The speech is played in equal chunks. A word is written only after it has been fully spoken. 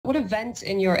what event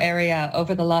in your area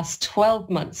over the last 12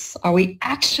 months are we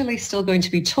actually still going to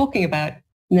be talking about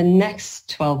in the next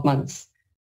 12 months?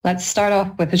 Let's start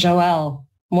off with Joelle.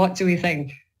 What do we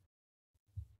think?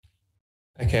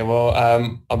 Okay,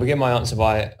 well, I'll begin my answer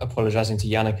by apologising to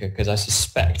Jannike because I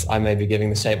suspect I may be giving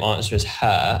the same answer as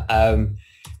her,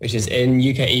 which is in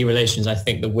UK-EU relations. I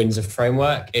think the Windsor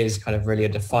framework is kind of really a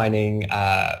defining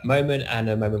moment, and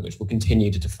a moment which will continue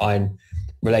to define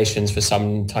relations for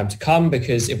some time to come,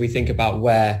 because if we think about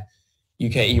where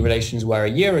UK-EU relations were a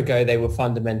year ago, they were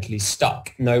fundamentally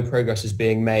stuck. No progress is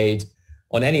being made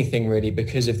on anything really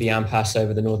because of the impasse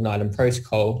over the Northern Ireland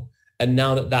Protocol. And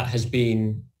now that that has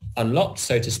been unlocked,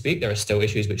 so to speak, there are still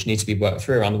issues which need to be worked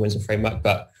through around the Windsor framework,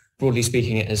 but broadly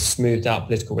speaking, it has smoothed out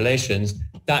political relations.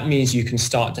 That means you can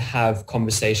start to have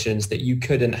conversations that you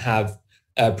couldn't have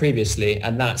previously,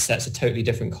 and that sets a totally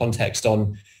different context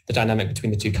on the dynamic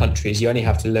between the two countries. You only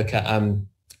have to look at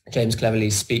James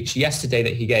Cleverly's speech yesterday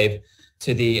that he gave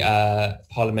to the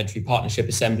Parliamentary Partnership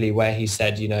Assembly, where he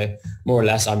said, more or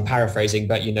less, I'm paraphrasing,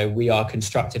 but, we are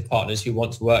constructive partners who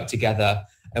want to work together,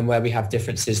 and where we have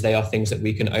differences, they are things that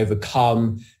we can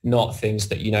overcome, not things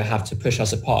that, have to push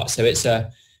us apart. So it's a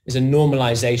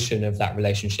normalization of that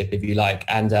relationship, if you like,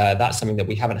 and that's something that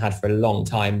we haven't had for a long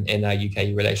time in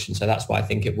UK relations. So that's why I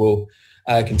think it will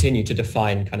continue to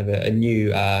define kind of a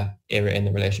new era in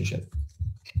the relationship.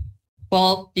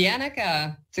 Well,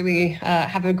 Jannike, do we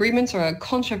have agreement or a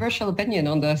controversial opinion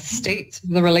on the state of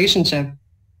the relationship?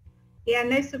 Yeah,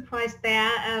 no surprise there.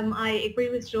 I agree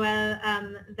with Joelle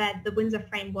that the Windsor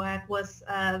framework was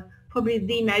probably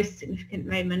the most significant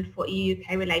moment for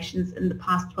EU-UK relations in the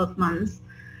past 12 months.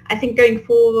 I think going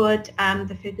forward,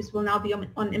 the focus will now be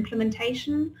on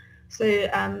implementation. So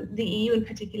the EU in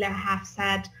particular have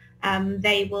said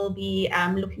they will be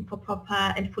looking for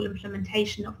proper and full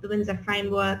implementation of the Windsor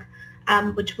framework,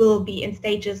 which will be in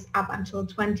stages up until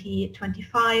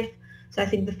 2025. So I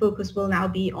think the focus will now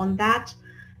be on that.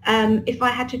 If I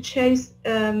had to choose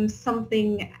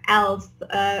something else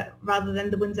rather than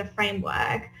the Windsor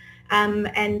framework,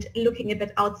 and looking a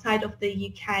bit outside of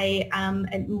the UK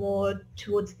and more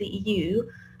towards the EU,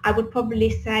 I would probably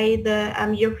say the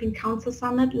European Council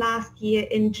Summit last year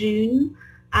in June,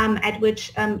 at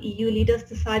which EU leaders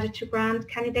decided to grant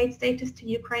candidate status to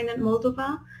Ukraine and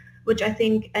Moldova, which I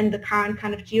think in the current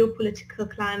kind of geopolitical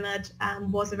climate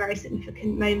was a very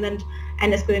significant moment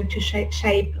and is going to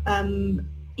shape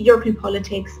European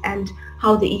politics and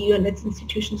how the EU and its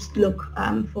institutions look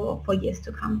for years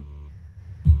to come.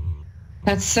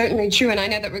 That's certainly true, and I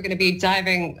know that we're going to be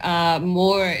diving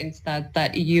more into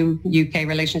that EU-UK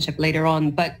relationship later on.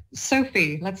 But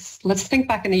Sophie, let's think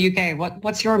back in the UK.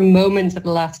 What's your moment of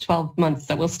the last 12 months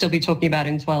that we'll still be talking about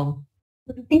in 12?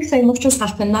 I think so much has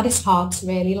happened that it's hard to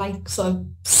really sort of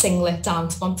single it down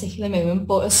to one particular moment.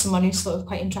 But as someone who's sort of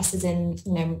quite interested in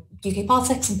UK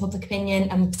politics and public opinion,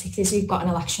 and particularly as we've got an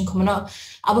election coming up,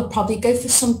 I would probably go for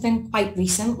something quite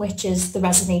recent, which is the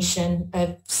resignation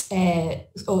of several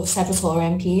Tory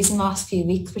MPs in the last few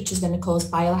weeks, which is going to cause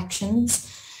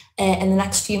by-elections in the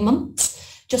next few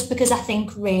months. Just because I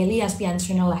think really as we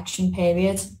enter an election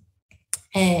period,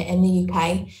 in the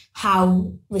UK,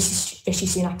 how Rishi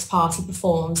Sunak's party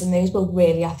performs, and those will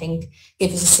really, I think,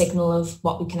 give us a signal of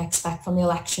what we can expect from the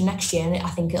election next year. And I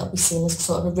think it'll be seen as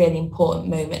sort of a really important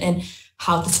moment in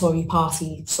how the Tory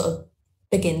party sort of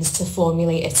begins to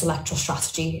formulate its electoral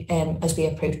strategy as we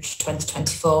approach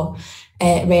 2024,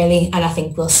 really. And I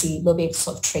think we'll be able to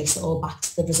sort of trace it all back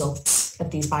to the results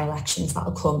of these by-elections that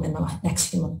will come in the next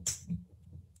few months.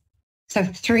 So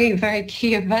 3 very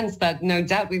key events that no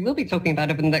doubt we will be talking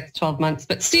about over the next 12 months.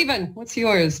 But Stephen, what's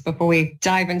yours before we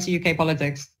dive into UK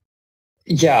politics?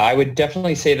 Yeah, I would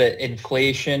definitely say that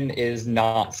inflation is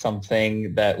not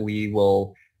something that we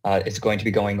will, it's going to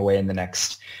be going away in the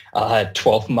next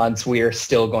 12 months. We are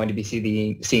still going to be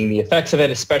seeing the effects of it,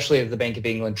 especially as the Bank of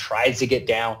England tries to get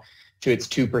down to its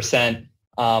 2%.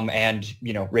 And,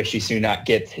 Rishi Sunak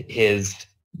gets his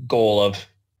goal of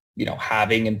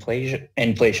having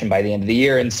inflation by the end of the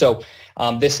year. And so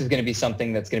this is going to be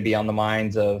something that's going to be on the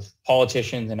minds of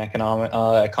politicians and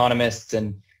economists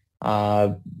and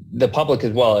the public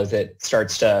as well, as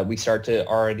we start to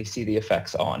already see the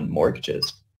effects on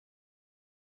mortgages.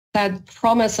 That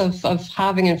promise of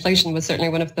having inflation was certainly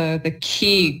one of the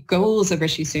key goals of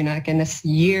Rishi Sunak in this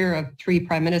year of 3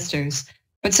 prime ministers.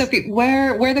 But Sophie,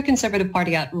 where the Conservative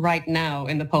Party at right now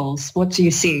in the polls? What do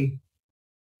you see?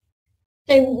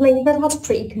 So Labour had a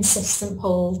pretty consistent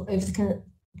poll over the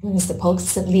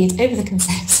Conservatives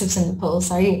in the poll,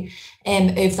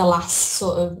 over the last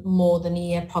sort of more than a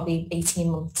year, probably 18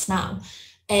 months now.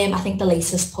 I think the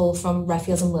latest poll from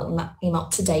Redfield and Wilton that came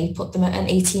out today put them at an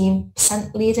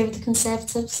 18% lead over the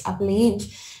Conservatives, I believe.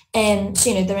 So,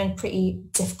 you know, they're in a pretty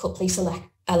difficult place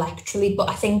electorally. But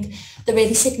I think the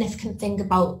really significant thing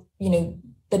about, you know,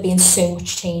 there being so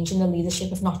much change in the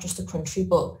leadership of not just the country,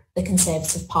 but the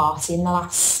Conservative Party in the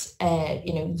last,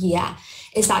 year,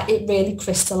 is that it really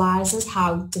crystallises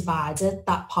how divided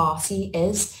that party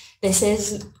is. This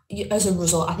is as a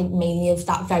result, I think, mainly of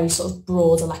that very sort of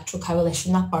broad electoral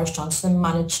coalition that Boris Johnson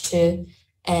managed to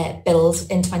build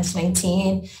in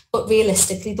 2019. But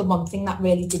realistically, the one thing that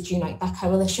really did unite that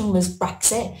coalition was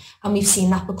Brexit. And we've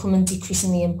seen that becoming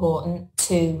decreasingly important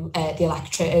to the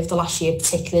electorate over the last year,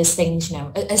 particularly as things, you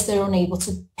know, as they're unable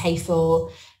to pay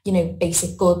for, you know,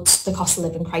 basic goods, the cost of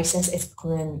living crisis is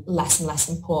becoming less and less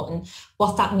important.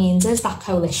 What that means is that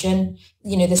coalition,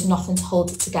 you know, there's nothing to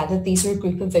hold it together. These are a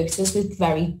group of voters with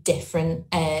very different,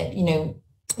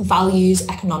 values,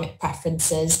 economic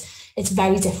preferences. It's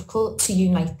very difficult to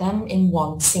unite them in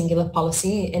one singular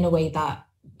policy in the way that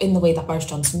Boris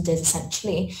Johnson did,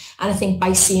 essentially. And I think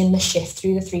by seeing the shift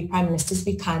through the three prime ministers,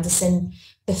 we've kind of seen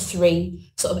the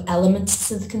three sort of elements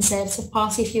to the Conservative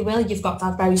Party, if you will. You've got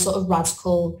that very sort of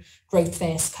radical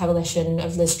growth-first coalition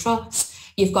of Liz Truss.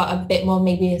 You've got a bit more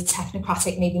maybe a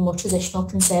technocratic, maybe more traditional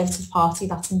Conservative Party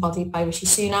that's embodied by Rishi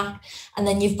Sunak. And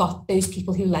then you've got those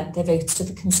people who lent their votes to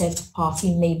the Conservative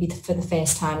Party maybe for the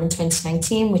first time in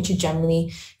 2019, which are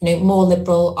generally, you know, more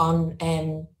liberal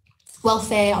on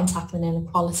welfare, on tackling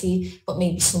inequality, but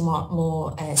maybe somewhat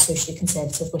more socially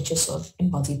conservative, which is sort of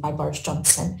embodied by Boris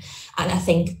Johnson. And I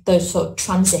think those sort of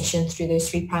transition through those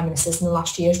three prime ministers in the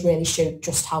last years really showed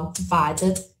just how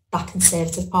divided that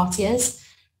Conservative Party is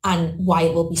and why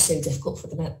it will be so difficult for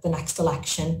the next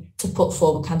election to put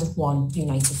forward kind of one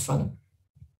united front.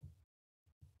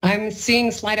 I'm seeing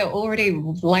Slido already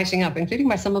lighting up, including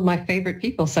by some of my favorite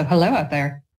people. So hello out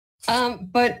there.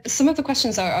 But some of the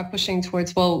questions are pushing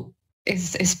towards, well,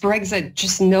 is Brexit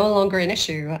just no longer an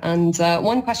issue? And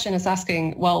one question is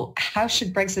asking, well, how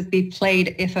should Brexit be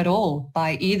played, if at all,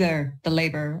 by either the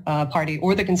Labour Party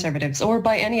or the Conservatives or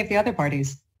by any of the other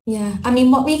parties? Yeah, I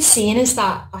mean, what we've seen is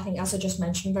that, I think, as I just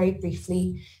mentioned very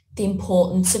briefly, the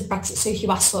importance of Brexit. So if you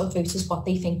ask sort of voters what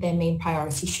they think their main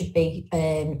priority should be,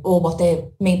 or what their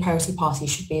main priority party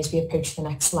should be as we approach the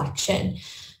next election,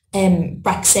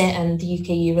 Brexit and the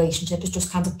UK-EU relationship has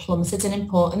just kind of plummeted in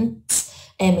importance.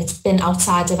 It's been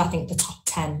outside of, I think, the top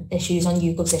 10 issues on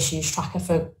YouGov's issues tracker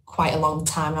for quite a long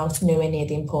time now. It's nowhere near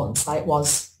the importance that it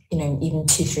was, you know, even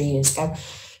 2-3 years ago.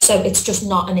 So it's just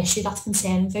not an issue that's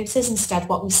concerning voters. Instead,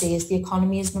 what we see is the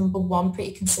economy is number one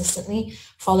pretty consistently,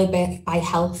 followed by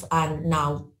health and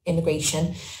now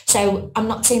immigration. So I'm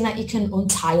not saying that you can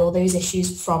untie all those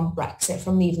issues from Brexit,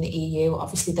 from leaving the EU.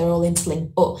 Obviously, they're all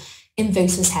interlinked, but in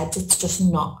voters' heads, it's just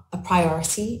not a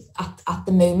priority at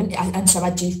the moment. And so I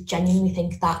do genuinely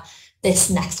think that this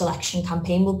next election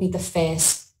campaign will be the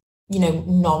first, you know,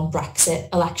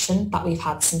 non-Brexit election that we've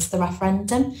had since the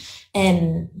referendum.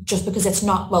 Just because it's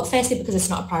not, well, firstly, because it's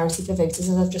not a priority for voters,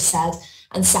 as I've just said.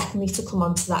 And secondly, to come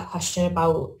on to that question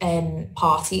about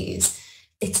parties,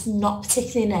 it's not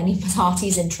particularly in any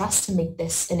party's interest to make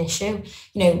this an issue.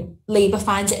 You know, Labour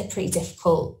finds it a pretty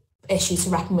difficult issue to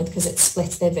reckon with because it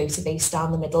splits their voter base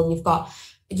down the middle. You've got,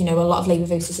 you know, a lot of Labour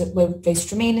voters that were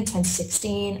voted Remain in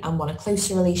 2016 and want a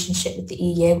closer relationship with the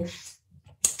EU.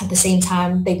 At the same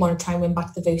time, they want to try and win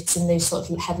back the votes in those sort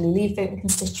of heavily Leave voting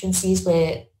constituencies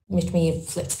which may have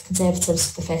flipped to the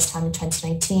Conservatives for the first time in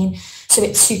 2019. So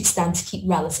it suits them to keep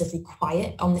relatively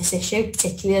quiet on this issue,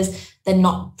 particularly as they're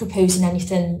not proposing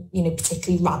anything, you know,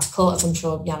 particularly radical, as I'm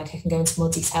sure Jannike can go into more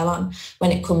detail on,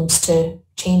 when it comes to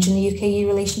changing the UK-EU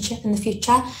relationship in the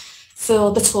future.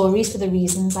 For the Tories, for the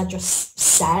reasons I just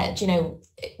said, you know,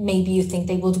 maybe you think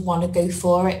they would want to go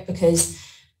for it because,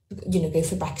 you know, go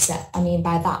for Brexit. I mean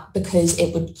by that, because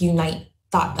it would unite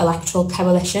that electoral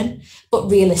coalition.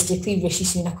 But realistically, Rishi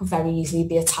Sunak could very easily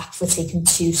be attacked for taking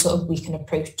too sort of weak an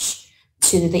approach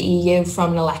to the EU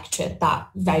from an electorate that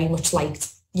very much liked,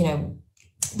 you know,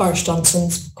 Boris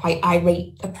Johnson's quite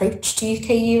irate approach to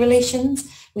UK-EU relations.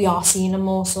 We are seeing a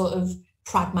more sort of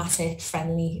pragmatic,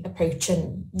 friendly approach,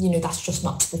 and, you know, that's just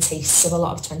not to the taste of a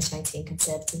lot of 2019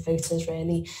 Conservative voters,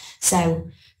 really. So,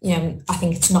 you know, I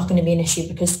think it's not going to be an issue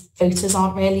because voters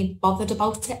aren't really bothered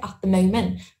about it at the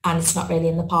moment, and it's not really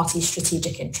in the party's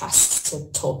strategic interests to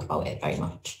talk about it very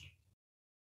much.